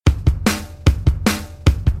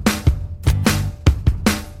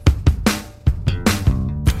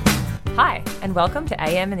Hi, and welcome to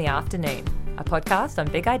AM in the Afternoon, a podcast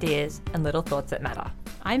on big ideas and little thoughts that matter.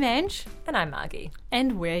 I'm Ange. And I'm Margie.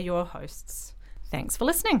 And we're your hosts. Thanks for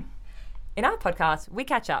listening. In our podcast, we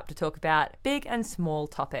catch up to talk about big and small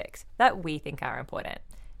topics that we think are important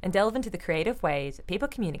and delve into the creative ways people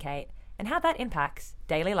communicate and how that impacts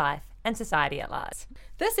daily life and society at large.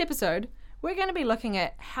 This episode, we're going to be looking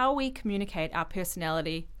at how we communicate our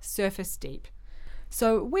personality surface deep.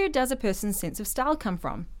 So where does a person's sense of style come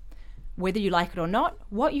from? Whether you like it or not,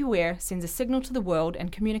 what you wear sends a signal to the world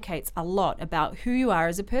and communicates a lot about who you are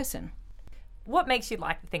as a person. What makes you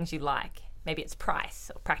like the things you like? Maybe it's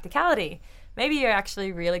price or practicality. Maybe you're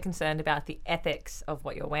actually really concerned about the ethics of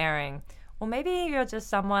what you're wearing. Or maybe you're just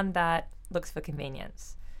someone that looks for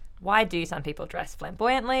convenience. Why do some people dress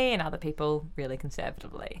flamboyantly and other people really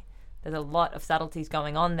conservatively? There's a lot of subtleties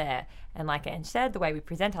going on there. And like Ange said, the way we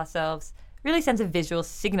present ourselves really sends a visual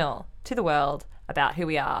signal to the world about who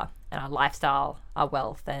we are and our lifestyle, our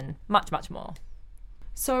wealth, and much, much more.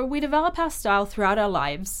 So we develop our style throughout our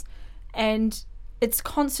lives, and it's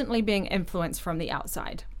constantly being influenced from the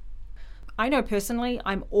outside. I know personally,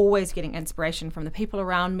 I'm always getting inspiration from the people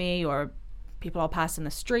around me or people I'll pass in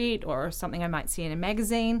the street or something I might see in a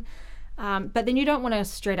magazine. But then you don't want to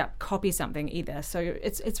straight up copy something either. So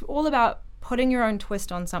it's all about putting your own twist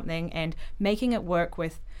on something and making it work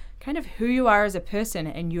with kind of who you are as a person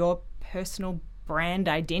and your personal brand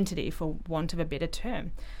identity, for want of a better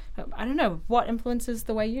term. I don't know, what influences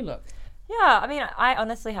the way you look? Yeah, I mean, I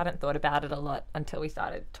honestly hadn't thought about it a lot until we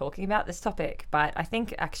started talking about this topic. But I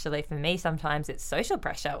think actually for me, sometimes it's social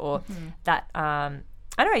pressure or that, I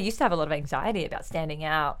don't know, I used to have a lot of anxiety about standing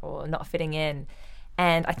out or not fitting in.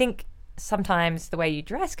 And I think sometimes the way you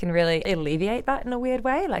dress can really alleviate that in a weird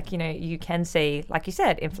way. Like, you know, you can see, like you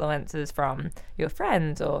said, influences from your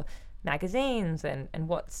friends or magazines and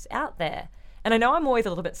what's out there. And I know I'm always a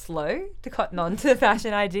little bit slow to cotton on to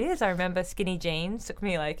fashion ideas. I remember skinny jeans took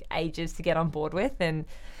me like ages to get on board with, and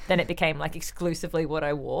then it became like exclusively what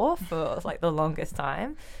I wore for like the longest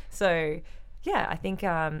time. So yeah, I think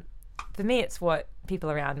for me it's what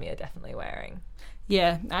people around me are definitely wearing.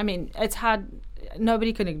 Yeah, I mean, it's hard.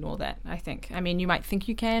 Nobody can ignore that, I think. I mean, you might think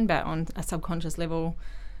you can, but on a subconscious level,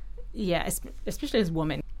 yeah, especially as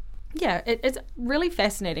women. Yeah, it's really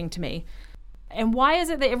fascinating to me. And why is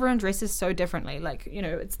it that everyone dresses so differently? Like, you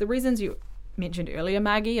know, it's the reasons you mentioned earlier,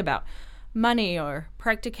 Margie, about money or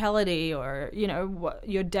practicality or, you know,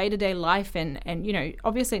 your day-to-day life. And you know,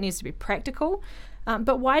 obviously it needs to be practical.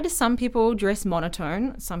 But why do some people dress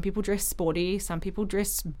monotone? Some people dress sporty. Some people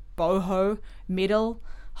dress boho, metal,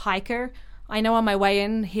 hiker. I know on my way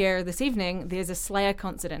in here this evening, there's a Slayer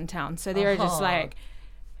concert in town. So they're just like,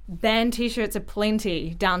 band t-shirts are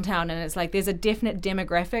plenty downtown, and it's like there's a definite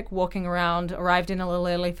demographic walking around, arrived in a little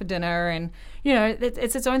early for dinner, and you know,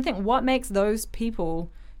 it's its own thing. What makes those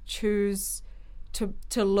people choose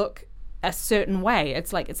to look a certain way?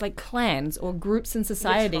 It's like clans or groups in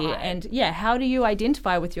society, and yeah, how do you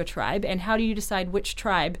identify with your tribe, and how do you decide which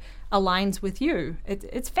tribe aligns with you?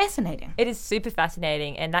 It's fascinating. It is super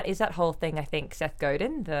fascinating, and that is that whole thing I think Seth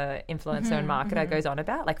Godin, the influencer and marketer, goes on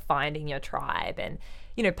about, like finding your tribe. And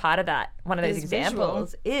you know, part of that, one of those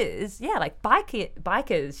examples is, yeah, like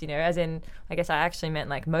bikers, you know, as in, I guess I actually meant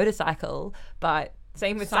like motorcycle, but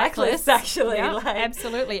same with cyclists actually. Yeah, like,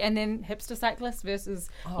 absolutely. And then hipster cyclists versus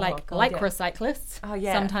lycra cyclists. Oh,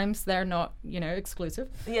 yeah. Sometimes they're not, you know, exclusive.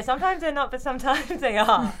 Yeah, sometimes they're not, but sometimes they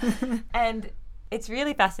are. And it's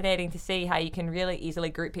really fascinating to see how you can really easily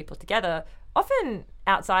group people together, often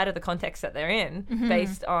outside of the context that they're in,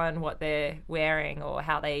 based on what they're wearing or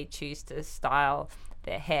how they choose to style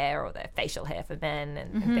their hair or their facial hair for men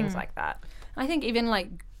and things like that. I think even like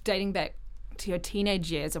dating back to your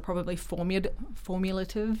teenage years are probably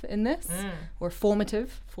formulative in this, or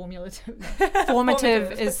formative.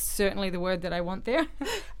 Formative is certainly the word that I want there.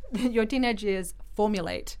 Your teenage years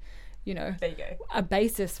formulate, you know, there you go, a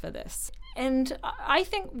basis for this. And I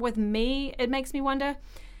think with me, it makes me wonder,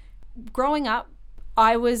 growing up,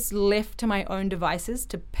 I was left to my own devices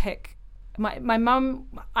to pick. My mum,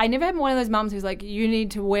 I never had one of those mums who's like, you need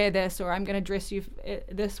to wear this or I'm going to dress you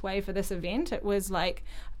this way for this event. It was like,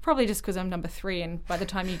 probably just because I'm number 3 and by the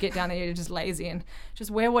time you get down there you're just lazy and just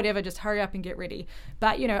wear whatever, just hurry up and get ready.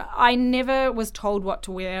 But, you know, I never was told what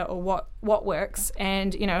to wear or what works.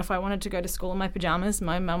 And, you know, if I wanted to go to school in my pajamas,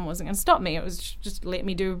 my mum wasn't going to stop me. It was just let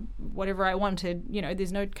me do whatever I wanted. You know,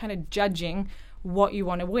 there's no kind of judging what you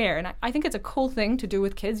want to wear. And I think it's a cool thing to do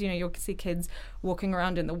with kids. You know, you'll see kids walking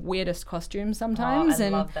around in the weirdest costumes sometimes. I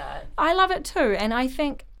love that. I love it too. And I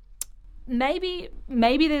think maybe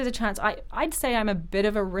there's a chance. I'd say I'm a bit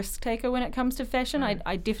of a risk taker when it comes to fashion.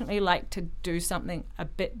 I definitely like to do something a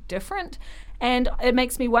bit different. And it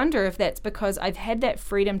makes me wonder if that's because I've had that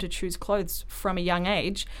freedom to choose clothes from a young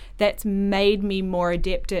age that's made me more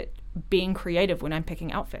adept at being creative when I'm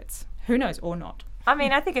picking outfits. Who knows, or not. I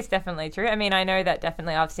mean, I think it's definitely true. I mean, I know that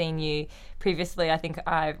definitely I've seen you previously. I think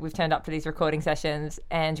we've turned up to these recording sessions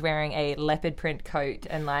and wearing a leopard print coat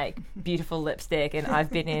and like beautiful lipstick, and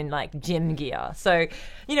I've been in like gym gear. So,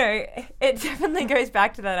 you know, it definitely goes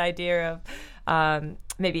back to that idea of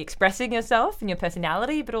maybe expressing yourself and your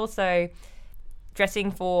personality, but also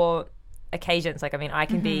dressing for occasions. Like, I mean, I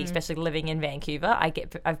can be, especially living in Vancouver,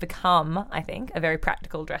 I've become, I think, a very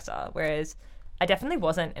practical dresser, whereas I definitely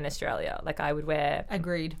wasn't in Australia. Like, I would wear...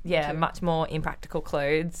 Agreed. Yeah, much more impractical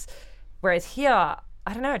clothes. Whereas here, I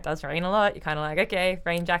don't know, it does rain a lot. You're kind of like, okay,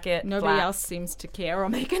 rain jacket, Nobody flat. else seems to care or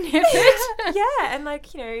make an effort. Yeah, and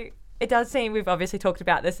like, you know, it does seem... We've obviously talked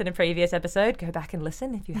about this in a previous episode. Go back and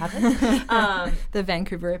listen if you haven't. The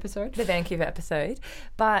Vancouver episode. The Vancouver episode.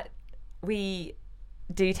 But we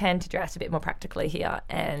do tend to dress a bit more practically here.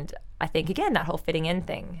 And I think, again, that whole fitting in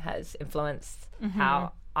thing has influenced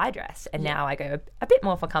how I dress, and now I go a bit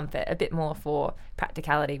more for comfort, a bit more for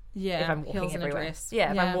practicality. Yeah, if I'm walking heels and a everywhere. dress.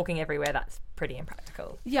 Yeah, if I'm walking everywhere, that's pretty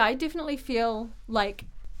impractical. Yeah, I definitely feel like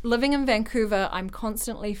living in Vancouver, I'm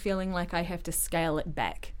constantly feeling like I have to scale it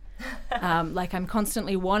back. Like I'm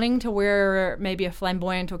constantly wanting to wear maybe a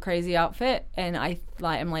flamboyant or crazy outfit, and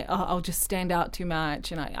I'm like, oh, I'll just stand out too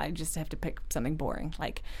much, and I just have to pick something boring.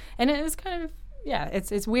 Like, and it's kind of, yeah,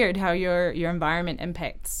 it's weird how your environment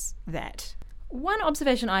impacts that. One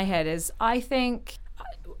observation I had is I think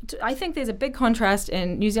there's a big contrast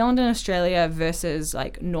in New Zealand and Australia versus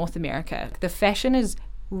like North America. The fashion is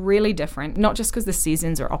really different, not just because the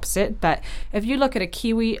seasons are opposite, but if you look at an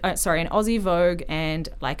Aussie Vogue and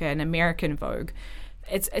like an American Vogue,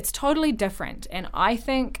 it's totally different. And I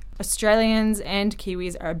think Australians and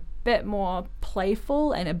Kiwis are a bit more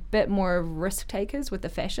playful and a bit more risk takers with the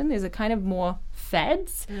fashion. There's a kind of more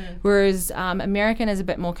fads, whereas American is a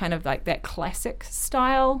bit more kind of like that classic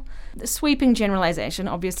style. The sweeping generalization,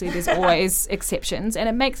 obviously there's always exceptions, and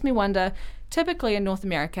it makes me wonder, typically in North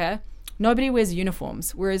America, nobody wears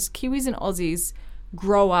uniforms, whereas Kiwis and Aussies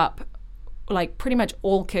grow up, like pretty much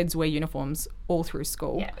all kids wear uniforms all through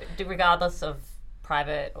school. Yeah, regardless of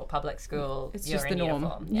private or public school, it's you're just in the norm.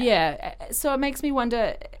 uniform. Yeah. So it makes me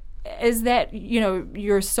wonder, is that, you know,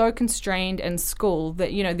 you're so constrained in school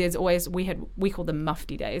that, you know, there's always, we call them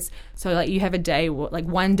mufti days. So like you have a day, like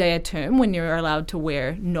one day a term when you're allowed to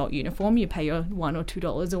wear not uniform. You pay your $1 or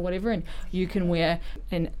 $2 or whatever, and you can wear,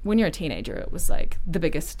 and when you're a teenager, it was like the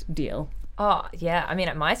biggest deal. Oh, yeah. I mean,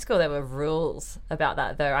 at my school, there were rules about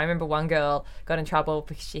that, though. I remember one girl got in trouble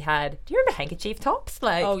because she had... Do you remember handkerchief tops?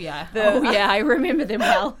 Like, oh, yeah. I remember them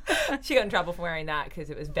well. She got in trouble for wearing that because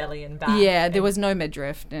it was belly and back. Yeah, there was no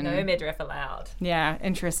midriff. No midriff allowed. Yeah,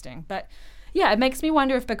 interesting. But, yeah, it makes me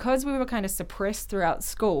wonder if because we were kind of suppressed throughout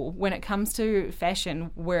school, when it comes to fashion,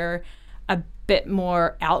 we're a bit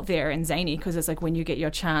more out there and zany, because it's like when you get your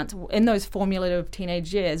chance in those formative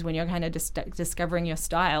teenage years when you're kind of discovering your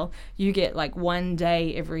style, you get like one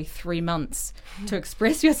day every 3 months to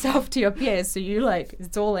express yourself to your peers, so you like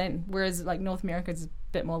it's all in, whereas like North America is a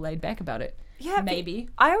bit more laid back about it. Yeah, maybe.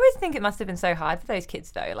 I always think it must have been so hard for those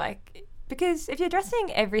kids though, like, because if you're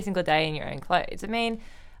dressing every single day in your own clothes, I mean,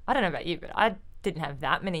 I don't know about you, but I didn't have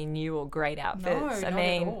that many new or great outfits. No, I not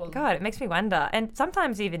mean, at all. God, it makes me wonder. And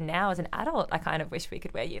sometimes even now as an adult, I kind of wish we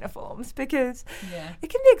could wear uniforms, because it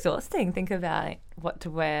can be exhausting. Think about what to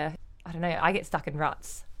wear. I don't know. I get stuck in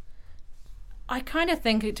ruts. I kind of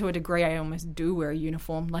think to a degree I almost do wear a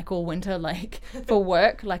uniform, like all winter, like for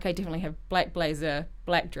work. Like I definitely have black blazer,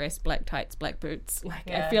 black dress, black tights, black boots. Like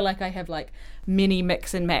I feel like I have like many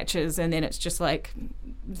mix and matches, and then it's just like,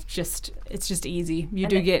 it's just easy. You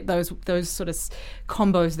do get those sort of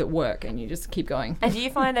combos that work, and you just keep going. And do you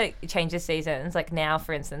find that it changes seasons? Like now,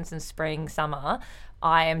 for instance, in spring, summer,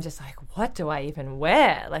 I am just like, what do I even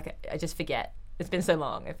wear? Like I just forget. It's been so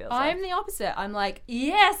long, it feels like. I'm the opposite. I'm like,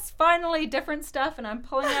 yes, finally different stuff, and I'm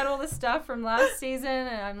pulling out all the stuff from last season,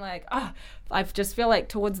 and I'm like, I just feel like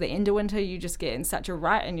towards the end of winter you just get in such a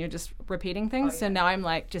rut and you're just repeating things. So now I'm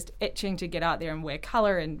like just itching to get out there and wear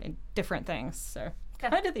colour and different things. So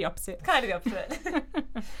kind of the opposite.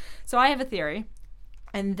 So I have a theory,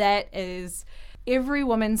 and that is every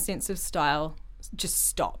woman's sense of style just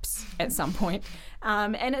stops at some point.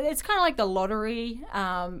 And it's kind of like the lottery.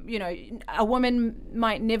 You know, a woman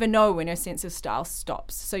might never know when her sense of style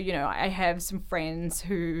stops. So, you know, I have some friends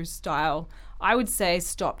whose style, I would say,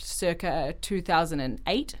 stopped circa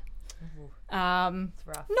 2008. It's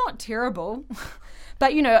rough. Not terrible.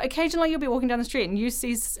 But, occasionally you'll be walking down the street and you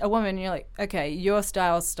see a woman and you're like, okay, your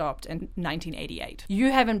style stopped in 1988.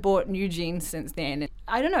 You haven't bought new jeans since then.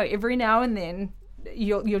 I don't know, every now and then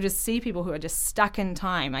you'll just see people who are just stuck in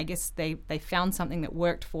time. I guess they found something that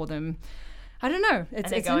worked for them. I don't know.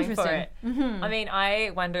 It's going interesting. for it. Mm-hmm. I mean,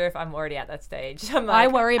 I wonder if I'm already at that stage. I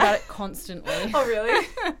worry about it constantly. Oh, really?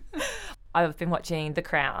 I've been watching The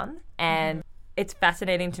Crown, and it's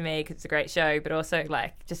fascinating to me because it's a great show, but also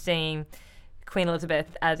like just seeing Queen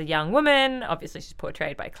Elizabeth as a young woman. Obviously, she's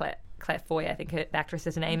portrayed by Claire Foy, I think the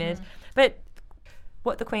actress's name is. But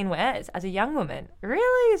what the Queen wears as a young woman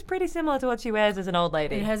really is pretty similar to what she wears as an old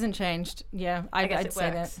lady. It hasn't changed. Yeah, I'd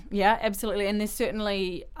say works. that. Yeah, absolutely. And there's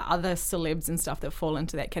certainly other celebs and stuff that fall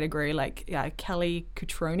into that category, like Kelly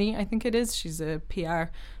Cutrone, I think it is. She's a PR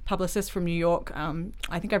publicist from New York.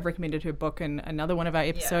 I think I've recommended her book in another one of our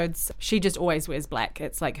episodes. Yeah. She just always wears black.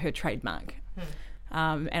 It's like her trademark.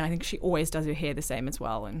 And I think she always does her hair the same as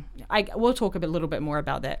well. And we'll talk a little bit more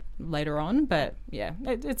about that later on. But yeah,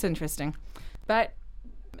 it's interesting. But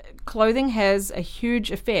clothing has a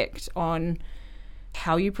huge effect on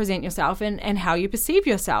how you present yourself and how you perceive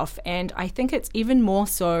yourself. And I think it's even more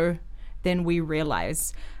so than we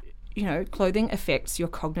realize. Clothing affects your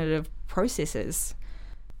cognitive processes.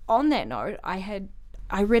 On that note,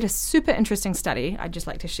 I read a super interesting study I'd just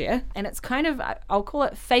like to share, and it's kind of, I'll call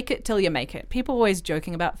it fake it till you make it. People are always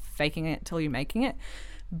joking about faking it till you're making it,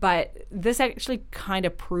 but this actually kind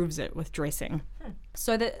of proves it with dressing.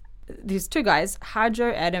 So these two guys,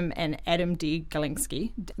 Harjo Adam and Adam D.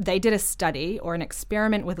 Galinsky, they did a study or an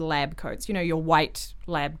experiment with lab coats, your white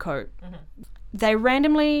lab coat. They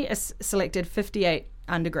randomly selected 58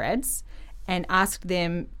 undergrads and asked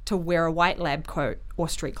them to wear a white lab coat or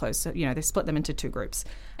street clothes. So, they split them into two groups.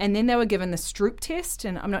 And then they were given the Stroop test,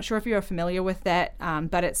 and I'm not sure if you're familiar with that,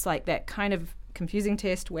 but it's like that kind of confusing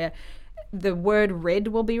test where the word red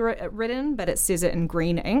will be written, but it says it in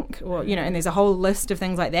green ink, or and there's a whole list of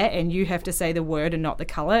things like that, and you have to say the word and not the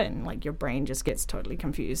color, and like your brain just gets totally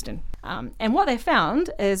confused. And what they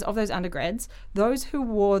found is, of those undergrads, those who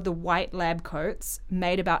wore the white lab coats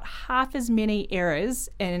made about half as many errors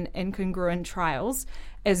in incongruent trials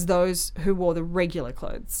as those who wore the regular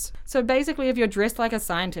clothes. So basically, if you're dressed like a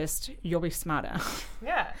scientist, you'll be smarter.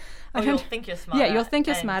 Yeah. Or you'll think you're smarter. Yeah, you'll think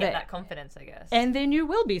you're smarter. Get that confidence, I guess. And then you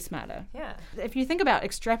will be smarter. Yeah. If you think about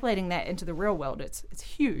extrapolating that into the real world, it's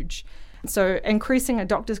huge. So increasing a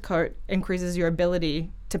doctor's coat increases your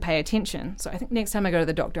ability to pay attention. So I think next time I go to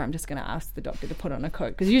the doctor, I'm just going to ask the doctor to put on a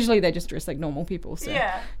coat, because usually they just dress like normal people. So,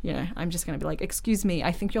 I'm just going to be like, excuse me,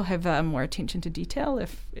 I think you'll have more attention to detail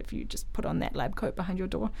if you just put on that lab coat behind your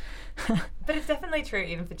door. But it's definitely true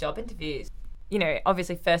even for job interviews.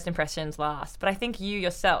 Obviously first impressions last, but I think you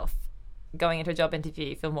yourself going into a job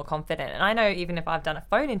interview feel more confident. And I know even if I've done a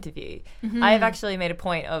phone interview, I've actually made a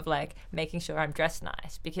point of like making sure I'm dressed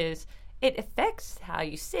nice, because it affects how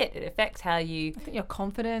you sit. It affects how you... I think your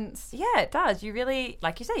confidence. Yeah, it does. You really,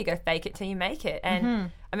 like you say, you got to fake it till you make it.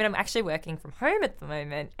 And I mean, I'm actually working from home at the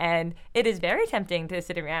moment, and it is very tempting to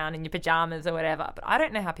sit around in your pajamas or whatever, but I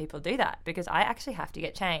don't know how people do that, because I actually have to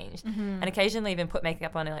get changed and occasionally even put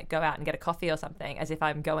makeup on and like go out and get a coffee or something as if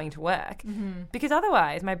I'm going to work, because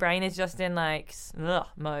otherwise my brain is just in like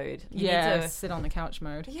mode. You need to sit on the couch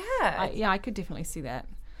mode. Yeah. I could definitely see that.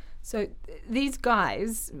 So these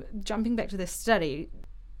guys, jumping back to this study,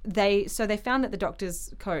 they found that the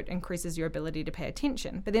doctor's coat increases your ability to pay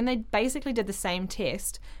attention. But then they basically did the same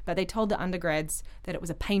test, but they told the undergrads that it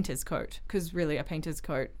was a painter's coat, because really a painter's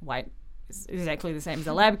coat, white, is exactly the same as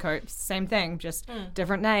a lab coat. Same thing, just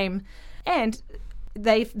different name. And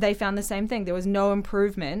they found the same thing. There was no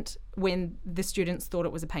improvement when the students thought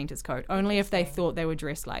it was a painter's coat, only if they thought they were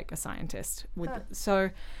dressed like a scientist.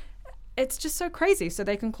 So... it's just so crazy. So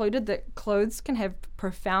they concluded that clothes can have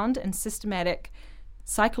profound and systematic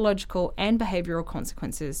psychological and behavioral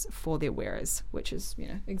consequences for their wearers, which is,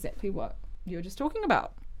 exactly what you were just talking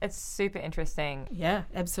about. It's super interesting. Yeah,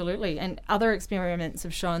 absolutely. And other experiments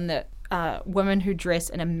have shown that women who dress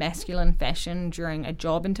in a masculine fashion during a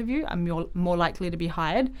job interview are more likely to be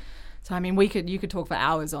hired. So, I mean, you could talk for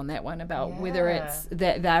hours on that one about whether it's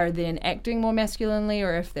that they're then acting more masculinely,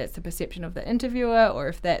 or if that's the perception of the interviewer, or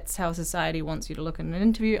if that's how society wants you to look in an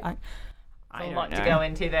interview. I don't know. To go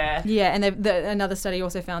into there. Yeah, and another study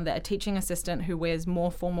also found that a teaching assistant who wears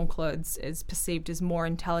more formal clothes is perceived as more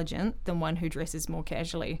intelligent than one who dresses more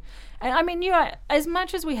casually. And I mean, as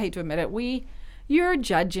much as we hate to admit it, you're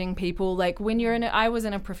judging people. Like when I was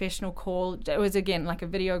in a professional call, it was again like a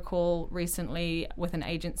video call recently with an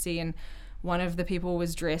agency, and one of the people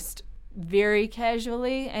was dressed very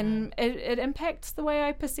casually, and it impacts the way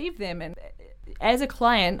I perceive them. And as a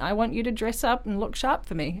client, I want you to dress up and look sharp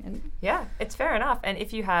for me. And yeah, it's fair enough. And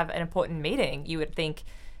if you have an important meeting, you would think,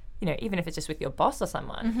 even if it's just with your boss or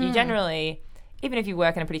someone, you generally, even if you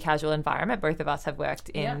work in a pretty casual environment, both of us have worked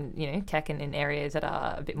in, tech and in areas that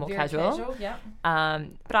are a bit more very casual. yeah.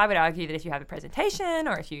 But I would argue that if you have a presentation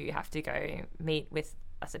or if you have to go meet with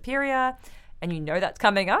a superior and you know that's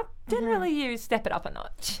coming up, generally you step it up a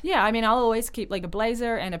notch. Yeah, I mean, I'll always keep like a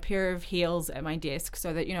blazer and a pair of heels at my desk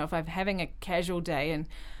so that, if I'm having a casual day and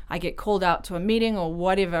I get called out to a meeting or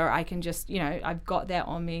whatever, I can just, I've got that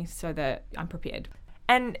on me so that I'm prepared.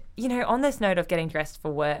 And, on this note of getting dressed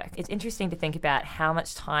for work, it's interesting to think about how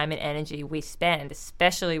much time and energy we spend,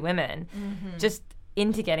 especially women, just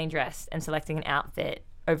into getting dressed and selecting an outfit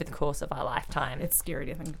over the course of our lifetime. It's scary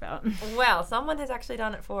to think about. Well, someone has actually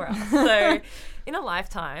done it for us. So in a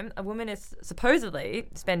lifetime, a woman is supposedly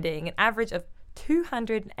spending an average of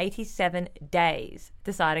 287 days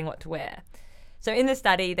deciding what to wear. So in the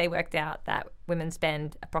study, they worked out that women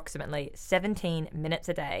spend approximately 17 minutes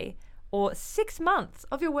a day or 6 months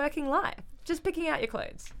of your working life just picking out your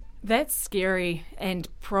clothes. That's scary and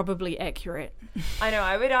probably accurate. I know.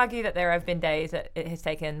 I would argue that there have been days that it has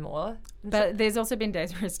taken more. But there's also been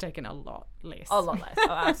days where it's taken a lot less. A lot less.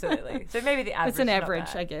 Oh, absolutely. So maybe the average. It's an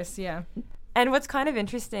average, I guess, yeah. And what's kind of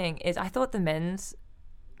interesting is I thought the men's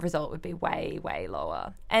result would be way, way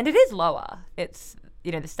lower. And it is lower. It's,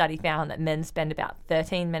 the study found that men spend about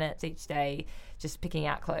 13 minutes each day just picking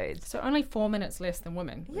out clothes. So only 4 minutes less than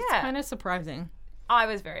women. Yeah. It's kind of surprising. I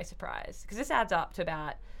was very surprised because this adds up to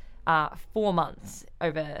about 4 months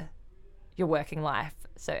over your working life,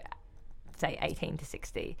 so say 18 to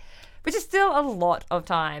 60, which is still a lot of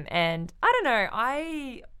time. And I don't know,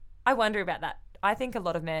 I wonder about that. I think a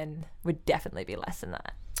lot of men would definitely be less than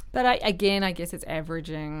that. But I guess it's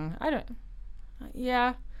averaging.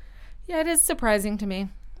 Yeah, it is surprising to me.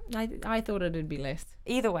 I thought it'd be less.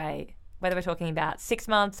 Either way, whether we're talking about 6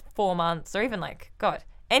 months, 4 months, or even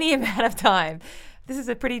any amount of time, this is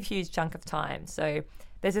a pretty huge chunk of time. So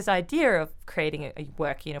there's this idea of creating a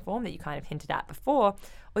work uniform that you kind of hinted at before,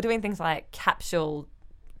 or doing things like capsule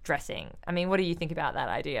dressing. I mean, what do you think about that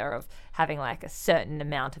idea of having like a certain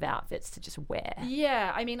amount of outfits to just wear?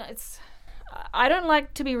 Yeah, I mean, I don't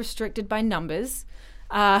like to be restricted by numbers,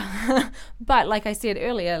 but like I said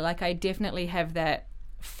earlier, like I definitely have that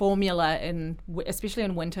formula especially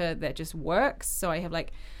in winter that just works. So I have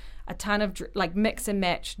like a ton of mix and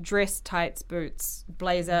match dress, tights, boots,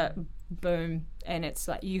 blazer, boom, and it's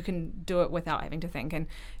like you can do it without having to think. And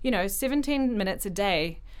 17 minutes a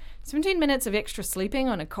day, 17 minutes of extra sleeping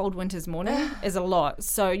on a cold winter's morning is a lot.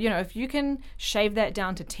 So if you can shave that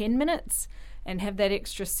down to 10 minutes and have that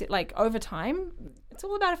extra over time, it's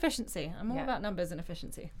all about efficiency. I'm all about numbers and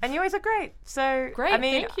efficiency. And you always look great. So great, I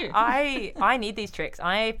mean, thank you. I need these tricks.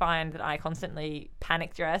 I find that I constantly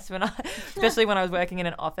panic dress especially when I was working in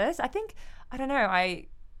an office. I think, I don't know,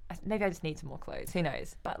 maybe I just need some more clothes. Who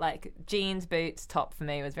knows? But like jeans, boots, top for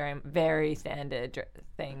me was very, very standard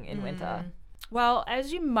thing in winter. Well,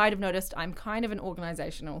 as you might have noticed, I'm kind of an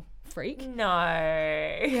organizational freak. No.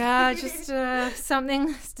 Yeah, just something.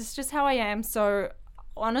 It's just how I am. So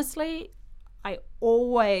honestly, I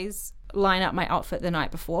always line up my outfit the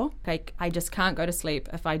night before. Like I just can't go to sleep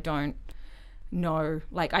if I don't know.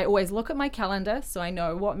 Like I always look at my calendar so I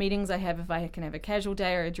know what meetings I have, if I can have a casual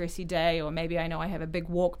day or a dressy day, or maybe I know I have a big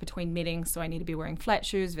walk between meetings so I need to be wearing flat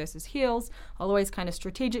shoes versus heels. I'll always kind of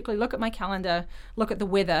strategically look at my calendar, look at the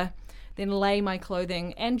weather, then lay my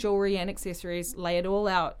clothing and jewelry and accessories, lay it all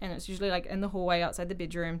out, and it's usually like in the hallway outside the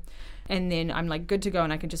bedroom, and then I'm like good to go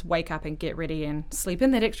and I can just wake up and get ready and sleep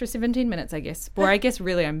in that extra 17 minutes, I guess. Or I guess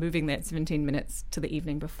really I'm moving that 17 minutes to the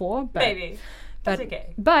evening before. But maybe. That's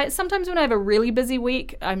okay. But sometimes when I have a really busy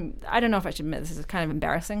week, I don't know if I should admit this is kind of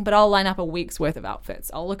embarrassing, but I'll line up a week's worth of outfits.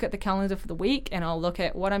 I'll look at the calendar for the week and I'll look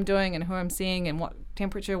at what I'm doing and who I'm seeing and what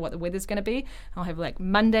temperature, what the weather's going to be. I'll have like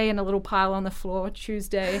Monday in a little pile on the floor,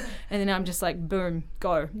 Tuesday, and then I'm just like, boom,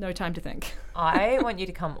 go. No time to think. I want you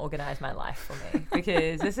to come organize my life for me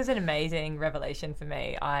because this is an amazing revelation for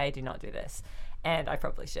me. I do not do this. And I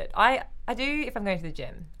probably should. I do if I'm going to the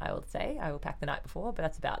gym. I will say I will pack the night before, but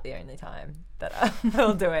that's about the only time that I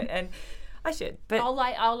will do it. And I should. But I'll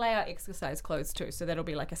lay out exercise clothes too, so that'll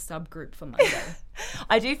be like a subgroup for Monday.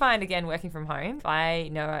 I do find, again, working from home, if I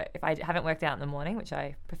haven't worked out in the morning, which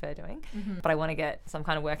I prefer doing, but I want to get some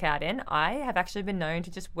kind of workout in, I have actually been known to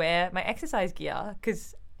just wear my exercise gear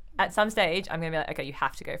because at some stage I'm going to be like, okay, you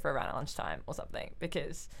have to go for a run at lunchtime or something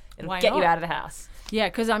because it'll get you out of the house. Yeah,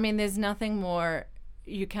 because I mean, there's nothing more.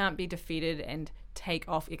 You can't be defeated and take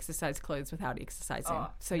off exercise clothes without exercising. Oh,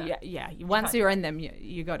 so no. Yeah. Once you're in them,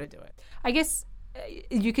 you got to do it. I guess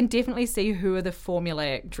you can definitely see who are the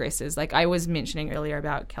formulaic dresses. Like I was mentioning earlier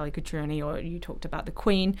about Kelly Couturni, or you talked about the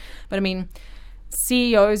Queen. But I mean,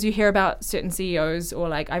 CEOs, you hear about certain CEOs, or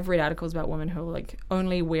like I've read articles about women who like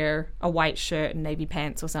only wear a white shirt and navy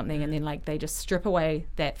pants or something, and then like they just strip away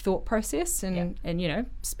that thought process and you know,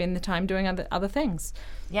 spend the time doing other things.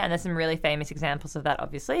 Yeah, and there's some really famous examples of that,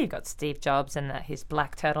 obviously. You've got Steve Jobs and his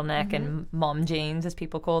black turtleneck and mom jeans, as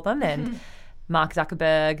people call them, and Mark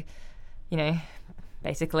Zuckerberg, you know,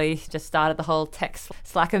 basically just started the whole tech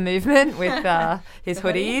slacker movement with his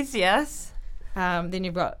hoodies, yes. Then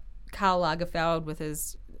you've got Karl Lagerfeld with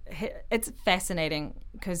his... It's fascinating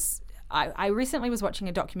because I recently was watching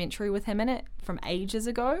a documentary with him in it from ages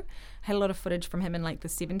ago. Had a lot of footage from him in like the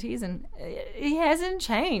 70s, and he hasn't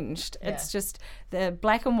changed. Yeah. It's just the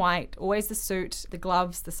black and white, always the suit, the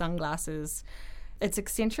gloves, the sunglasses. It's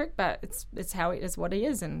eccentric, but it's how it is, what he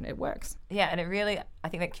is, and it works. Yeah, and it really, I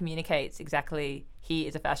think that communicates exactly he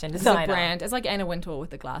is a fashion designer. It's a brand. It's like Anna Wintour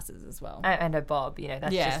with the glasses as well. And her bob, you know,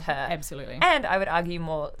 that's just her. Absolutely. And I would argue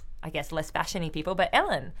more, I guess, less fashion-y people, but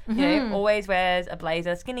Ellen, you know, always wears a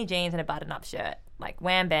blazer, skinny jeans, and a button-up shirt. Like,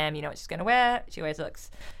 wham, bam, you know what she's going to wear. She always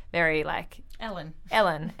looks very, like... Ellen,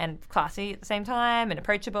 and classy at the same time, and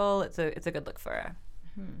approachable. It's a good look for her.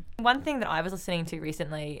 One thing that I was listening to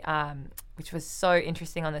recently, which was so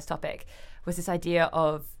interesting on this topic, was this idea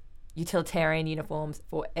of utilitarian uniforms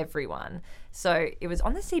for everyone. So it was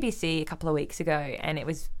on the CBC a couple of weeks ago, and it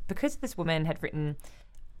was because this woman had written,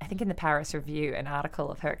 I think in the Paris Review, an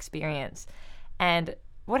article of her experience. And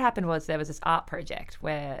what happened was there was this art project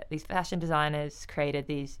where these fashion designers created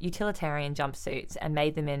these utilitarian jumpsuits and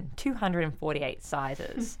made them in 248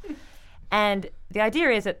 sizes. And the idea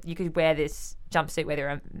is that you could wear this jumpsuit whether you're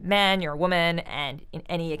a man, you're a woman, and in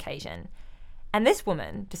any occasion. And this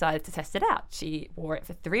woman decided to test it out. She wore it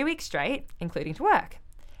for 3 weeks straight, including to work.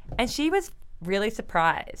 And she was really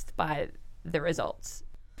surprised by the results.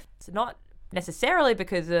 It's not necessarily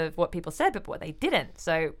because of what people said, but what they didn't.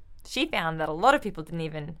 So she found that a lot of people didn't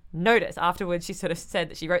even notice. Afterwards, she sort of said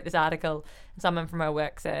that she wrote this article, and someone from her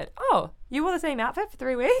work said, "Oh, you wore the same outfit for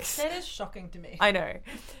 3 weeks?" That is shocking to me. I know.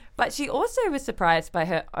 But she also was surprised by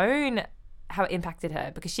her own, how it impacted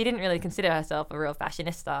her, because she didn't really consider herself a real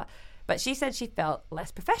fashionista. But she said she felt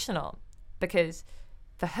less professional because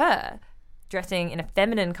for her, dressing in a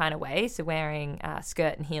feminine kind of way, so wearing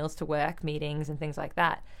skirt and heels to work, meetings and things like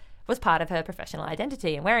that, was part of her professional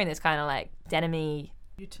identity. And wearing this kind of like denim-y...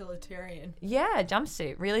 utilitarian. Yeah,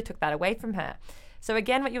 jumpsuit really took that away from her. So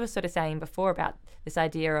again, what you were sort of saying before about this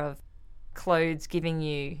idea of clothes giving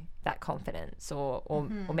you that confidence or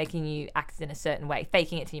making you act in a certain way,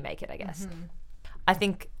 faking it till you make it, I guess. I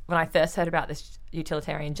think when I first heard about this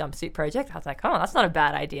utilitarian jumpsuit project, I was like, oh, that's not a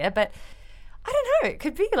bad idea. But I don't know, it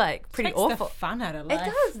could be like pretty awful. It takes the fun out of life.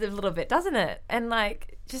 It does a little bit, doesn't it? And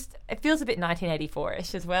like, just, it feels a bit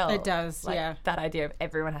 1984-ish as well. It does, like, yeah. That idea of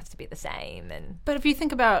everyone has to be the same. But if you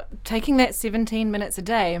think about taking that 17 minutes a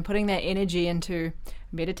day and putting that energy into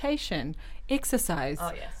meditation, exercise,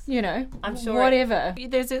 oh yes, you know, I'm sure whatever.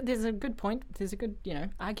 There's a good point. There's a good, you know,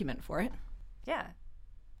 argument for it. Yeah.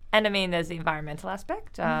 And I mean, there's the environmental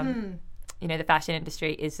aspect. You know, the fashion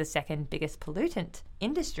industry is the second biggest pollutant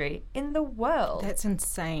industry in the world. That's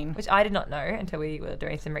insane. Which I did not know until we were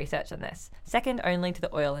doing some research on this. Second only to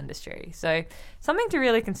the oil industry. So something to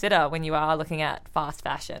really consider when you are looking at fast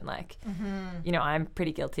fashion. Like, you know, I'm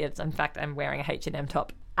pretty guilty of, in fact, I'm wearing a H&M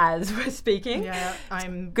top as we're speaking. Yeah,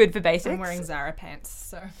 I'm good for basics. I'm wearing Zara pants,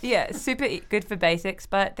 so. Yeah, super good for basics,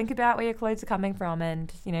 but think about where your clothes are coming from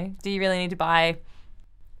and, you know, do you really need to buy,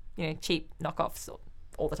 you know, cheap knockoffs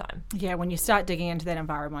all the time? Yeah, when you start digging into that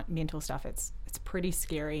environmental stuff, it's pretty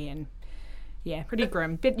scary and yeah, pretty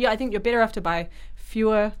grim. But yeah, I think you're better off to buy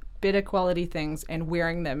fewer, better quality things and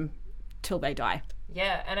wearing them till they die.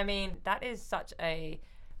 Yeah, and I mean that is such a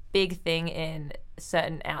big thing in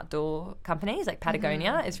certain outdoor companies. Like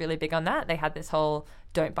Patagonia is really big on that. They had this whole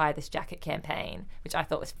 "Don't Buy This Jacket" campaign, which I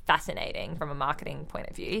thought was fascinating from a marketing point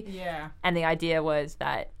of view. Yeah. And the idea was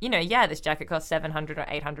that, you know, yeah, this jacket costs $700 or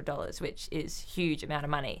 $800, which is huge amount of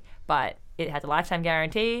money, but it has a lifetime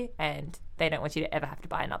guarantee and they don't want you to ever have to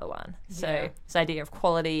buy another one. So this idea of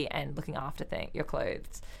quality and looking after your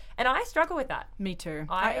clothes. And I struggle with that. Me too.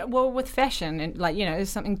 Well, with fashion, and like, you know, there's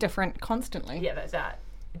something different constantly. Yeah, there's that.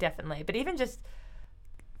 Definitely. But even just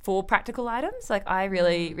for practical items, like I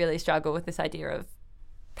really, really struggle with this idea of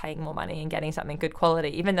paying more money and getting something good quality,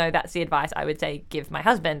 even though that's the advice I would say give my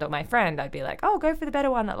husband or my friend. I'd be like, oh, go for the better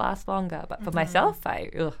one that lasts longer. But for myself,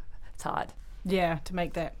 it's hard. Yeah,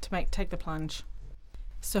 take the plunge.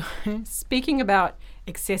 So speaking about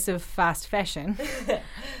excessive fast fashion,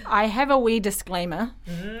 I have a wee disclaimer.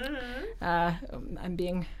 I'm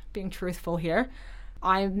being truthful here.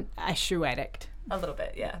 I'm a shoe addict. A little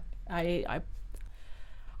bit, yeah.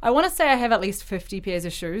 I want to say I have at least 50 pairs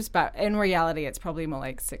of shoes, but in reality, it's probably more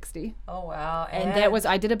like 60. Oh, wow. And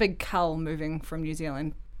I did a big cull moving from New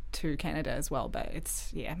Zealand to Canada as well, but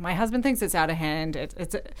my husband thinks it's out of hand.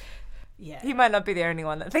 He might not be the only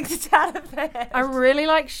one that thinks it's out of hand. I really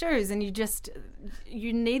like shoes, and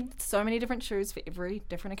you need so many different shoes for every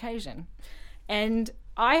different occasion. And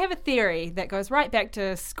I have a theory that goes right back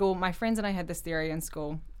to school. My friends and I had this theory in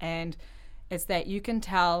school, and it's that you can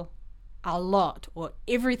tell a lot or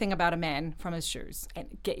everything about a man from his shoes.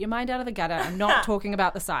 And get your mind out of the gutter. I'm not talking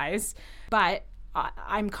about the size, but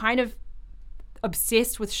I'm kind of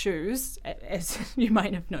obsessed with shoes, as you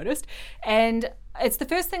might have noticed. And it's the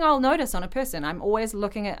first thing I'll notice on a person. I'm always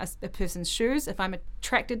looking at a person's shoes. If I'm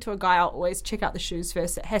attracted to a guy, I'll always check out the shoes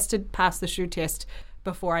first. It has to pass the shoe test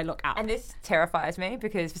before I look up. And this terrifies me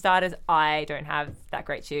because, for starters, I don't have that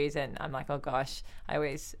great shoes, and I'm like, oh gosh, I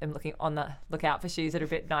always am looking on the lookout for shoes that are a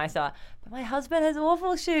bit nicer. But my husband has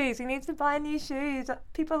awful shoes. He needs to buy new shoes.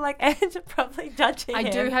 People like Ange are probably judging him. I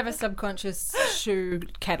do have a subconscious shoe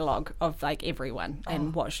catalogue of like everyone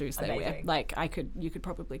and what shoes they wear. Like you could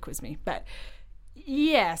probably quiz me, but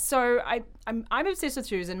yeah. So I'm obsessed with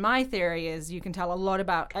shoes, and my theory is you can tell a lot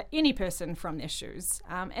about any person from their shoes.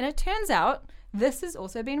 And it turns out this has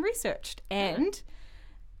also been researched, and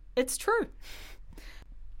it's true.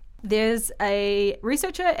 There's a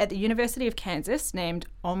researcher at the University of Kansas named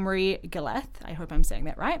Omri Gilath. I hope I'm saying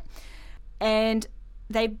that right. And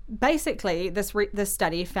they basically, this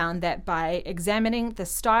study found that by examining the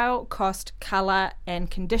style, cost, color, and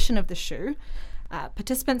condition of the shoe,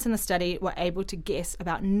 participants in the study were able to guess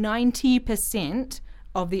about 90%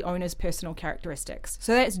 of the owner's personal characteristics.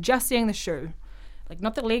 So that's just seeing the shoe. Like,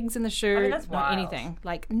 not the legs in the shoe, that's not wild. anything.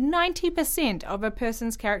 Like 90% of a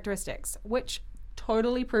person's characteristics, which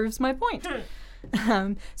totally proves my point.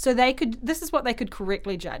 So this is what they could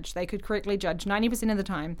correctly judge. They could correctly judge 90% of the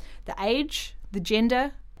time the age, the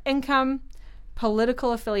gender, income,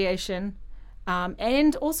 political affiliation,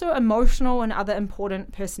 and also emotional and other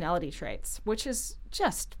important personality traits, which is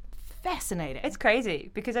just fascinating. It's crazy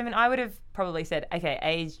because, I mean, I would have probably said, okay,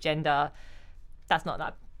 age, gender, that's not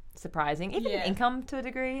that surprising. Even income to a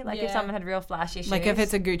degree. Like if someone had real flashy shoes. Like if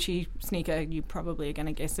it's a Gucci sneaker, you probably are going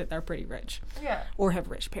to guess that they're pretty rich. Yeah. Or have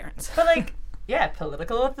rich parents. But like, yeah,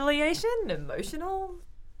 political affiliation, emotional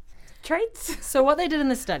traits. So what they did in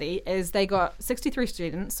the study is they got 63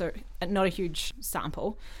 students, so not a huge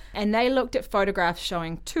sample, and they looked at photographs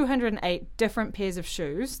showing 208 different pairs of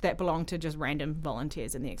shoes that belonged to just random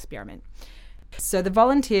volunteers in the experiment. So the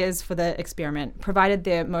volunteers for the experiment provided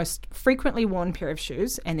their most frequently worn pair of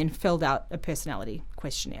shoes and then filled out a personality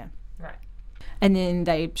questionnaire. Right. And then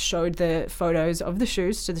they showed the photos of the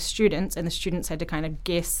shoes to the students, and the students had to kind of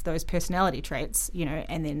guess those personality traits,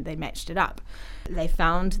 and then they matched it up. They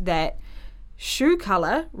found that shoe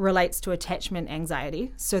color relates to attachment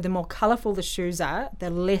anxiety. So the more colorful the shoes are,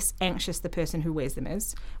 the less anxious the person who wears them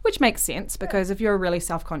is, which makes sense because if you're really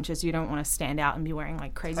self-conscious, you don't want to stand out and be wearing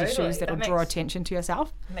like crazy shoes that'll draw attention to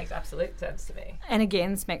yourself. It makes absolute sense to me. And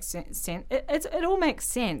again, this makes sense. It all makes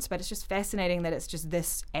sense, but it's just fascinating that it's just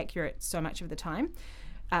this accurate so much of the time.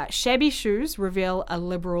 Shabby shoes reveal a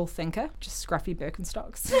liberal thinker, just scruffy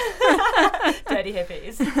Birkenstocks. Dirty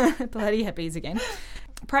hippies. Bloody hippies again.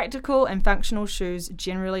 Practical and functional shoes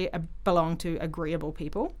generally belong to agreeable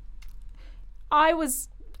people. I was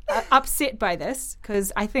upset by this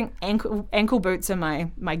because I think ankle boots are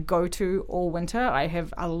my go-to all winter. I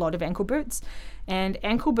have a lot of ankle boots, and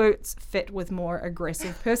ankle boots fit with more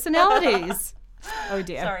aggressive personalities. Oh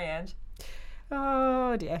dear. Sorry, Ange.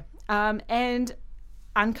 Oh dear. And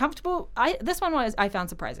uncomfortable. This one I found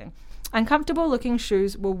surprising. Uncomfortable looking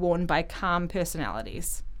shoes were worn by calm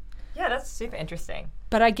personalities. Yeah, that's super interesting.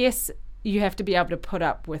 But I guess you have to be able to put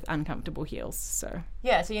up with uncomfortable heels. So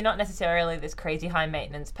yeah, so you're not necessarily this crazy high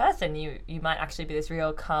maintenance person. You might actually be this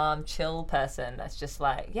real calm, chill person that's just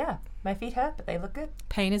like, yeah, my feet hurt, but they look good.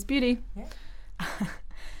 Pain is beauty. Yeah.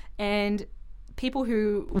 And people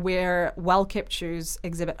who wear well-kept shoes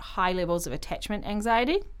exhibit high levels of attachment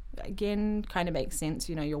anxiety. Again, kind of makes sense.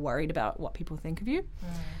 You're worried about what people think of you.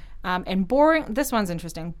 And boring, this one's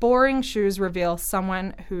interesting. Boring shoes reveal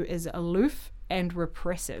someone who is aloof and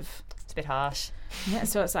repressive. It's a bit harsh. Yeah,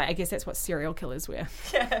 so it's like, I guess that's what serial killers wear.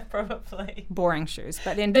 Yeah, probably. Boring shoes.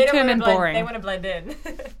 But then determine boring. They want to blend in.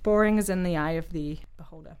 Boring is in the eye of the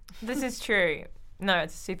beholder. This is true. No,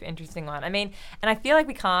 it's a super interesting one. I mean, and I feel like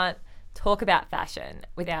we can't talk about fashion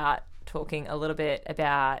without talking a little bit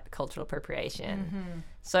about cultural appropriation. Mm-hmm.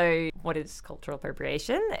 So what is cultural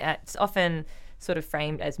appropriation? It's often sort of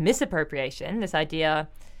framed as misappropriation, this idea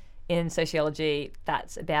in sociology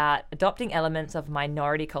that's about adopting elements of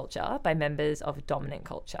minority culture by members of dominant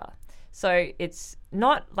culture. So it's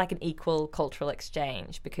not like an equal cultural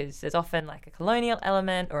exchange because there's often like a colonial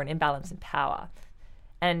element or an imbalance in power.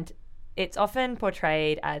 And it's often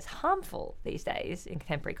portrayed as harmful these days in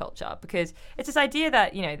contemporary culture because it's this idea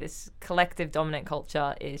that, you know, this collective dominant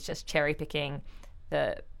culture is just cherry picking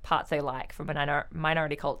the parts they like from a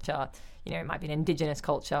minority culture. You know, it might be an indigenous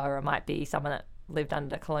culture or it might be someone that lived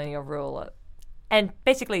under colonial rule and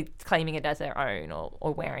basically claiming it as their own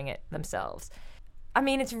or wearing it themselves. I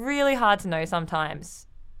mean, it's really hard to know sometimes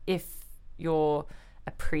if you're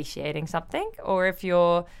appreciating something or if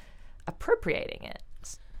you're appropriating it.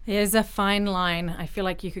 There's a fine line. I feel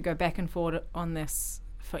like you could go back and forth on this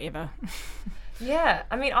forever. Yeah.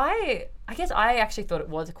 I mean, I guess I actually thought it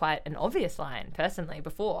was quite an obvious line, personally,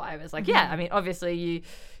 before. I was like, yeah, I mean, obviously you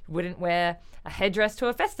wouldn't wear a headdress to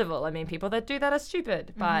a festival. I mean, people that do that are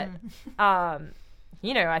stupid. But,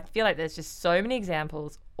 you know, I feel like there's just so many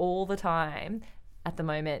examples all the time at the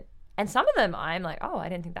moment. And some of them I'm like, oh, I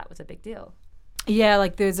didn't think that was a big deal. Yeah,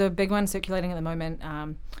 like there's a big one circulating at the moment,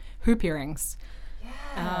 hoop earrings.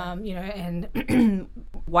 Yeah. You know, and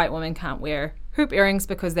white women can't wear hoop earrings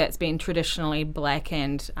because that's been traditionally black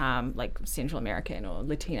and like Central American or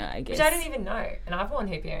Latina, I guess. Which I didn't even know. And I've worn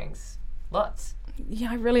hoop earrings lots.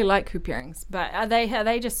 Yeah, I really like hoop earrings. But are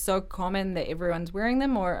they just so common that everyone's wearing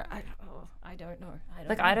them, or I don't know.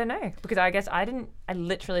 I don't know because I guess I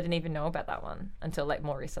literally didn't even know about that one until like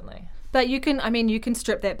more recently. But you can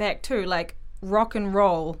strip that back too. Like rock and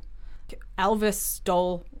roll, Elvis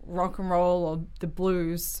stole rock and roll or the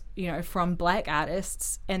blues, you know, from black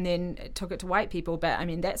artists and then took it to white people. But I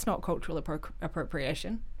mean, that's not cultural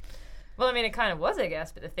appropriation. Well, I mean, it kind of was, I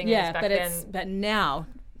guess. But the thing is, back then, but now,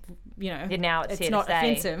 you know, now it's here not to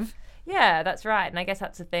stay. offensive. Yeah, that's right. And I guess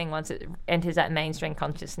that's the thing. Once it enters that mainstream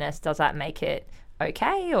consciousness, does that make it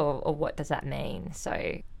okay, or what does that mean?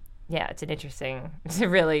 So, yeah, it's a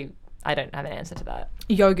really, I don't have an answer to that.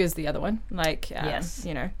 Yoga's the other one. Like, yes.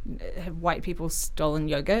 You know, have white people stolen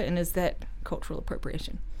yoga, and is that cultural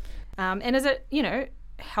appropriation? And is it, you know,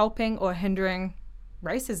 helping or hindering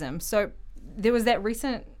racism? So there was that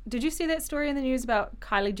recent, did you see that story in the news about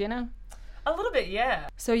Kylie Jenner? A little bit, yeah.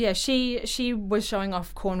 So yeah, she was showing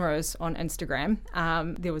off cornrows on Instagram.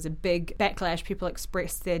 There was a big backlash. People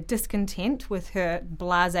expressed their discontent with her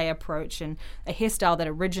blasé approach and a hairstyle that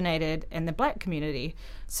originated in the black community.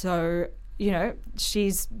 So, you know,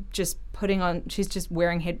 she's just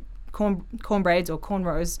wearing corn braids or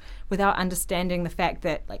cornrows without understanding the fact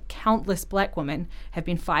that like countless black women have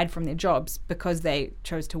been fired from their jobs because they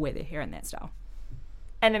chose to wear their hair in that style.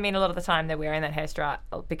 And I mean, a lot of the time they're wearing that hairstyle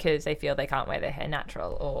because they feel they can't wear their hair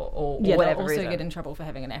natural or yeah, whatever reason. Yeah, also get in trouble for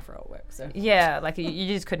having an afro at work. So yeah, like you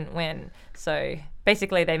just couldn't win. So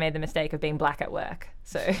basically they made the mistake of being black at work.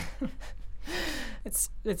 So it's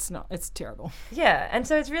terrible. Yeah, and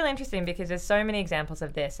so it's really interesting because there's so many examples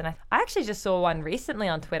of this. And I actually just saw one recently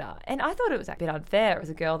on Twitter and I thought it was a bit unfair. It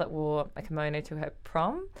was a girl that wore a kimono to her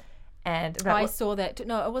prom. And I saw that.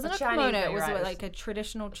 No, it wasn't a kimono. It was right. like a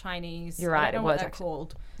traditional Chinese. You're right. I don't know it was what they're actually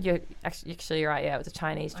called. You're right. Yeah, it was a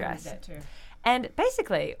Chinese dress. I read that too. And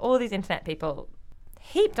basically, all these internet people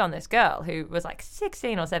heaped on this girl who was like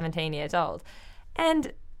 16 or 17 years old,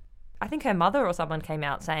 and I think her mother or someone came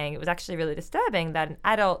out saying it was actually really disturbing that an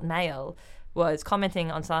adult male was commenting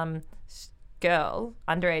on some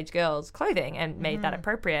underage girl's clothing and made that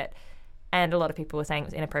appropriate. And a lot of people were saying it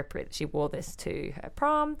was inappropriate that she wore this to her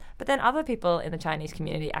prom. But then other people in the Chinese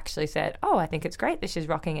community actually said, oh, I think it's great that she's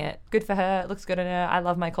rocking it. Good for her. It looks good on her. I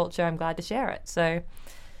love my culture. I'm glad to share it. So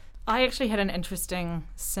I actually had an interesting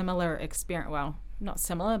similar experience. Well, not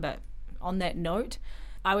similar, but on that note,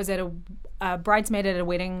 I was at a bridesmaid at a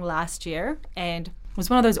wedding last year, and it was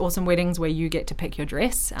one of those awesome weddings where you get to pick your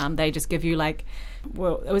dress. They just give you it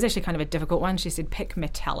was actually kind of a difficult one. She said pick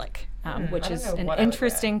metallic, which is an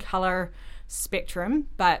interesting colour spectrum,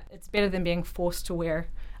 but it's better than being forced to wear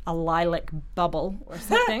a lilac bubble or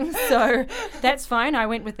something. So that's fine. I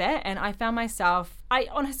went with that, and I found myself,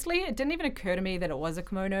 it didn't even occur to me that it was a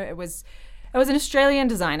kimono. It was an Australian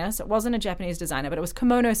designer, so it wasn't a Japanese designer, but it was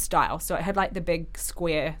kimono style. So it had like the big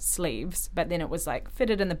square sleeves, but then it was like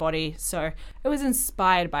fitted in the body. So it was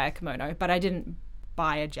inspired by a kimono, but I didn't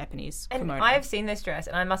buy a Japanese kimono. And I've seen this dress,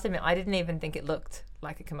 and I must admit, I didn't even think it looked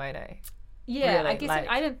like a kimono. Yeah, really, I guess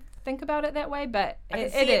I didn't think about it that way, but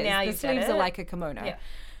it is. Now the sleeves are like a kimono. Yeah.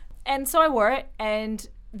 And so I wore it, and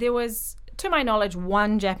there was, to my knowledge,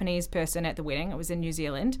 one Japanese person at the wedding. It was in New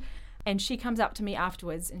Zealand. And she comes up to me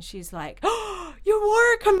afterwards and she's like, oh, you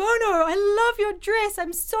wore a kimono. I love your dress.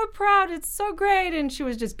 I'm so proud. It's so great. And she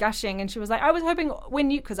was just gushing. And she was like, I was hoping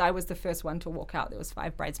because I was the first one to walk out, there was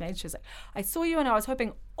 5 bridesmaids. She was like, I saw you and I was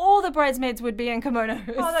hoping all the bridesmaids would be in kimonos.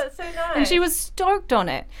 Oh, that's so nice. And she was stoked on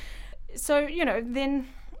it. So, then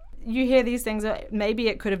you hear these things. Maybe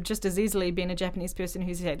it could have just as easily been a Japanese person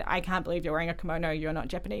who said, I can't believe you're wearing a kimono. You're not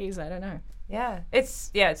Japanese. I don't know. Yeah.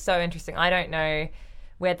 It's so interesting. I don't know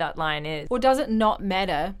where that line is. Or does it not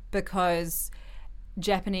matter because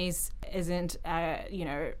Japanese isn't,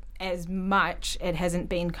 as much, it hasn't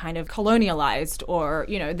been kind of colonialized, or,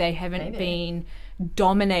 they haven't been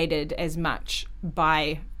dominated as much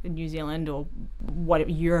by New Zealand or what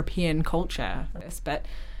European culture. But,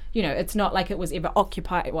 it's not like it was ever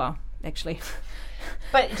occupied. Well, actually.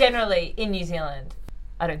 But generally in New Zealand,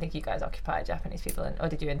 I don't think you guys occupied Japanese people, or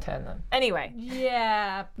did you intern them? Anyway.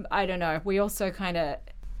 Yeah, I don't know. We also kind of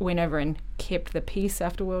went over and kept the peace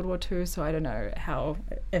after World War II, so I don't know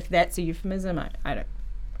if that's a euphemism. I don't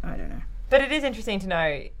know. But it is interesting to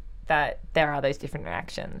know that there are those different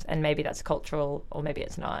reactions, and maybe that's cultural, or maybe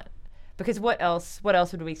it's not. Because what else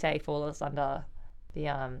would we say falls under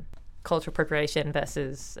the cultural appropriation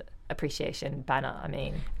versus appreciation banner? I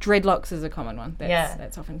mean, dreadlocks is a common one.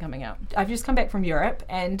 That's often coming up. I've just come back from Europe,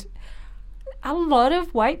 and a lot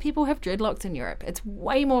of white people have dreadlocks in Europe. It's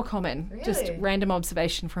way more common. Really? Just random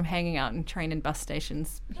observation from hanging out in train and bus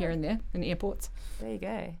stations here and there in airports. There you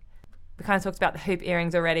go. We kind of talked about the hoop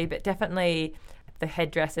earrings already, but definitely the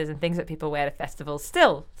headdresses and things that people wear to festivals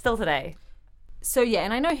still today. So yeah,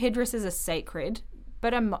 and I know headdresses are sacred,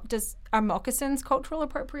 but are moccasins cultural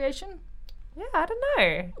appropriation? Yeah, I don't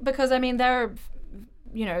know. Because I mean,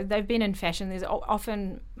 they've been in fashion. There's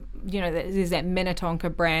often, there's that Minnetonka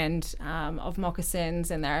brand of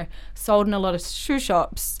moccasins, and they're sold in a lot of shoe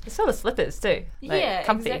shops. They sell the slippers too.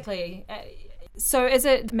 Comfy. Exactly. So is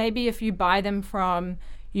it maybe if you buy them from,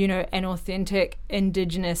 an authentic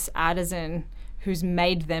indigenous artisan who's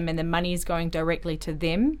made them and the money's going directly to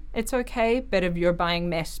them, it's okay. But if you're buying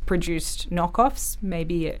mass-produced knockoffs,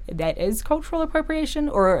 maybe that is cultural appropriation.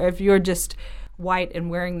 Or if you're just white and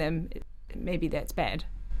wearing them, maybe that's bad.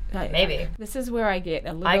 Maybe. This is where I get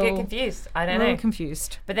I get confused. I don't know.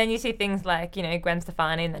 Confused. But then you see things like, Gwen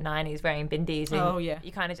Stefani in the 90s wearing bindies. And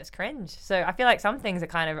you kind of just cringe. So I feel like some things are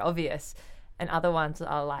kind of obvious and other ones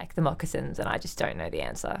are like the moccasins, and I just don't know the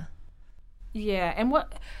answer. Yeah. And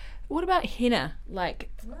what about henna?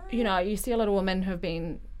 Like, you see a lot of women who've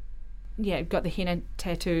been, got the henna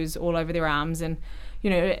tattoos all over their arms, and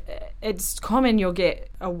it's common you'll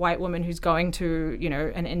get a white woman who's going to,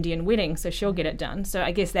 an Indian wedding, so she'll get it done. So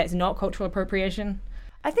I guess that's not cultural appropriation.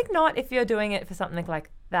 I think not if you're doing it for something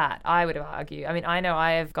like that, I would argue. I mean, I know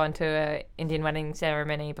I have gone to an Indian wedding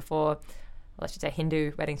ceremony before, well, I should say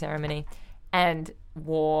Hindu wedding ceremony, and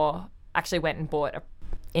actually went and bought a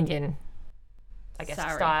Indian, I guess,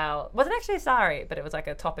 sari style. It wasn't actually a sari, but it was like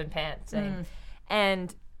a top and pants thing.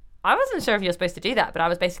 And I wasn't sure if you're supposed to do that, but I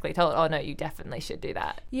was basically told, oh, no, you definitely should do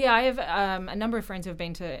that. Yeah, I have a number of friends who have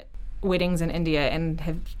been to weddings in India and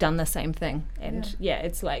have done the same thing. And,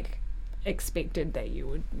 it's like expected that you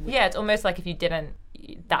would. Yeah, it's almost like if you didn't,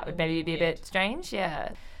 that would maybe be a bit strange. Yeah.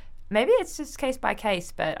 Maybe it's just case by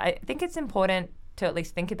case, but I think it's important to at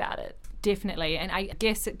least think about it. Definitely. And I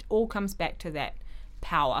guess it all comes back to that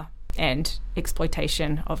power and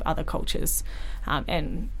exploitation of other cultures.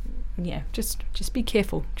 Just be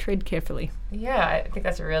careful. Tread carefully. Yeah, I think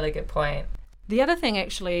that's a really good point. The other thing,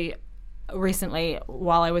 actually, recently,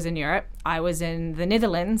 while I was in Europe, I was in the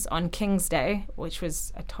Netherlands on King's Day, which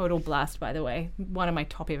was a total blast, by the way. One of my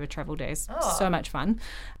top ever travel days. Oh. So much fun.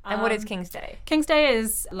 And what is King's Day? King's Day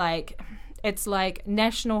is it's like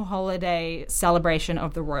national holiday celebration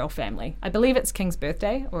of the royal family. I believe it's King's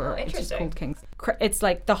birthday, or it's just called King's. It's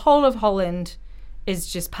like the whole of Holland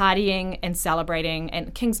is just partying and celebrating,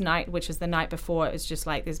 and King's Night, which is the night before, is just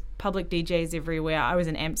like there's public DJs everywhere. I was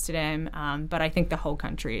in Amsterdam, but I think the whole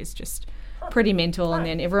country is just pretty mental, and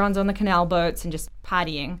then everyone's on the canal boats and just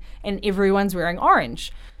partying, and everyone's wearing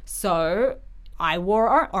orange. So I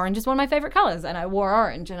wore orange is one of my favorite colors, and I wore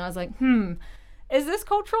orange, and I was like, is this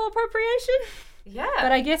cultural appropriation? Yeah.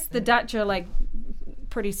 But I guess the Dutch are like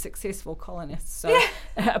pretty successful colonists, so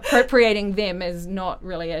appropriating them is not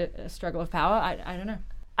really a struggle of power. I don't know.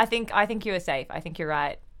 I think you were safe. I think you're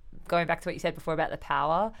right. Going back to what you said before about the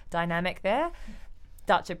power dynamic there,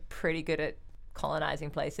 Dutch are pretty good at colonizing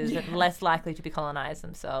places, but less likely to be colonized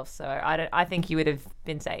themselves. So I think you would have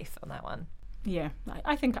been safe on that one. Yeah,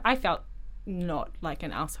 I think I felt not like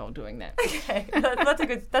an asshole doing that. Okay,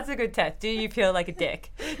 that's a good test. Do you feel like a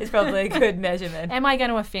dick? Is probably a good measurement. Am I going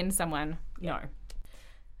to offend someone? No.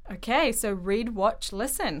 Okay, so read, watch,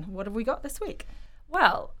 listen. What have we got this week?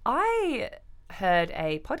 Well, I heard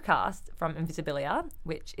a podcast from Invisibilia,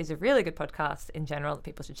 which is a really good podcast in general that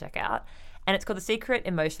people should check out. And it's called The Secret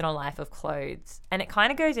Emotional Life of Clothes. And it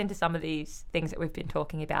kind of goes into some of these things that we've been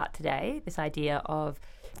talking about today, this idea of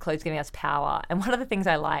clothes giving us power. And one of the things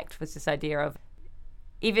I liked was this idea of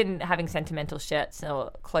even having sentimental shirts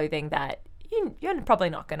or clothing that you're probably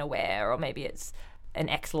not going to wear, or maybe it's an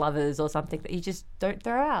ex-lover's or something that you just don't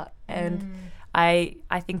throw out. And I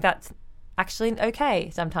think that's actually okay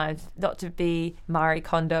sometimes, not to be Marie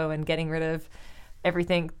Kondo and getting rid of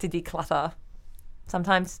everything to declutter.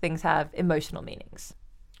 Sometimes things have emotional meanings.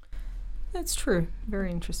 That's true. Very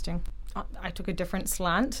interesting. I took a different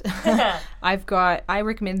slant. I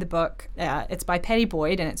recommend the book. It's by Patty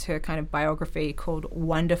Boyd, and it's her kind of biography called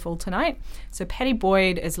Wonderful Tonight. So Patty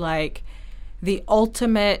Boyd is like the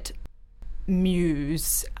ultimate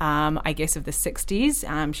muse, I guess, of the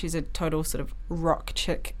 60s. She's a total sort of rock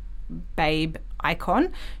chick babe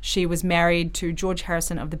icon. She was married to George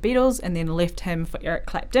Harrison of the Beatles and then left him for Eric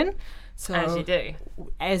Clapton. So,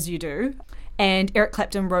 as you do. And Eric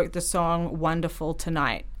Clapton wrote the song Wonderful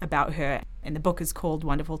Tonight about her, and the book is called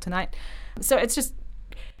Wonderful Tonight. So it's just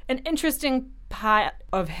an interesting part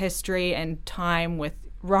of history and time with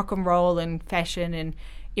rock and roll and fashion and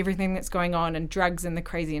everything that's going on, and drugs and the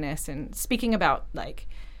craziness, and speaking about, like,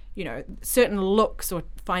 you know, certain looks or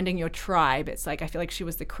finding your tribe. It's like, I feel like she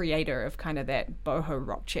was the creator of kind of that boho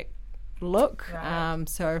rock chick look. Right.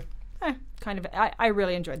 I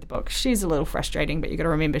really enjoyed the book. She's a little frustrating, but you got to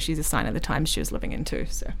remember she's a sign of the times she was living in too.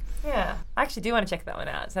 So yeah, I actually do want to check that one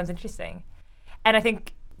out. It sounds interesting. And I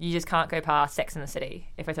think you just can't go past Sex and the City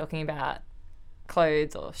if we're talking about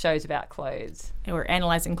clothes or shows about clothes. Or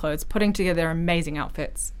analysing clothes, putting together amazing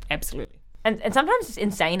outfits. Absolutely. And sometimes just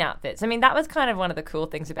insane outfits. I mean, that was kind of one of the cool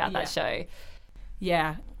things about that show.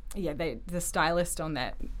 Yeah. Yeah, the stylist on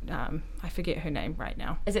that, I forget her name right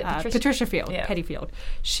now. Is it Patricia Field, yeah. Patty Field.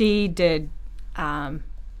 She did an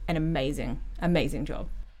amazing job.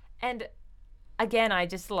 And again, I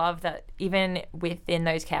just love that even within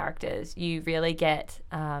those characters, you really get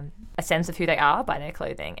a sense of who they are by their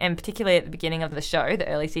clothing. And particularly at the beginning of the show, the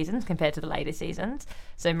early seasons compared to the later seasons.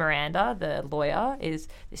 So Miranda, the lawyer, is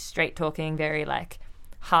this straight-talking, very like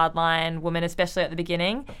hardline woman, especially at the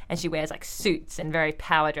beginning, and she wears like suits and very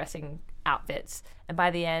power dressing outfits, and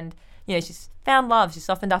by the end, you know, she's found love, she's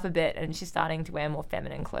softened up a bit, and she's starting to wear more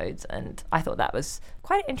feminine clothes. And I thought that was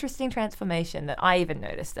quite an interesting transformation that I even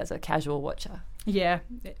noticed as a casual watcher. Yeah,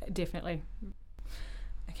 definitely.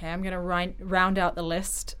 Okay, I'm going to round out the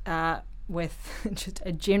list with just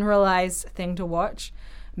a generalized thing to watch: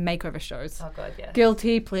 makeover shows. Oh god, yeah.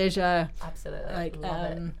 Guilty pleasure. Absolutely. Like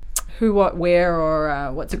love it. Who, what, where,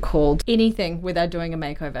 or what's it called? Anything where they're doing a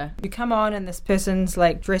makeover. You come on and this person's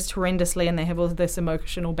like dressed horrendously and they have all this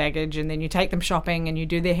emotional baggage, and then you take them shopping and you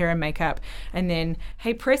do their hair and makeup, and then,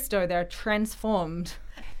 hey presto, they're transformed.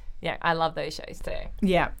 Yeah, I love those shows too.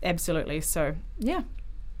 Yeah, absolutely. So, yeah,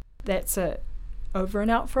 that's it. Over and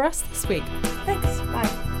out for us this week. Thanks.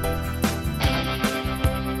 Bye.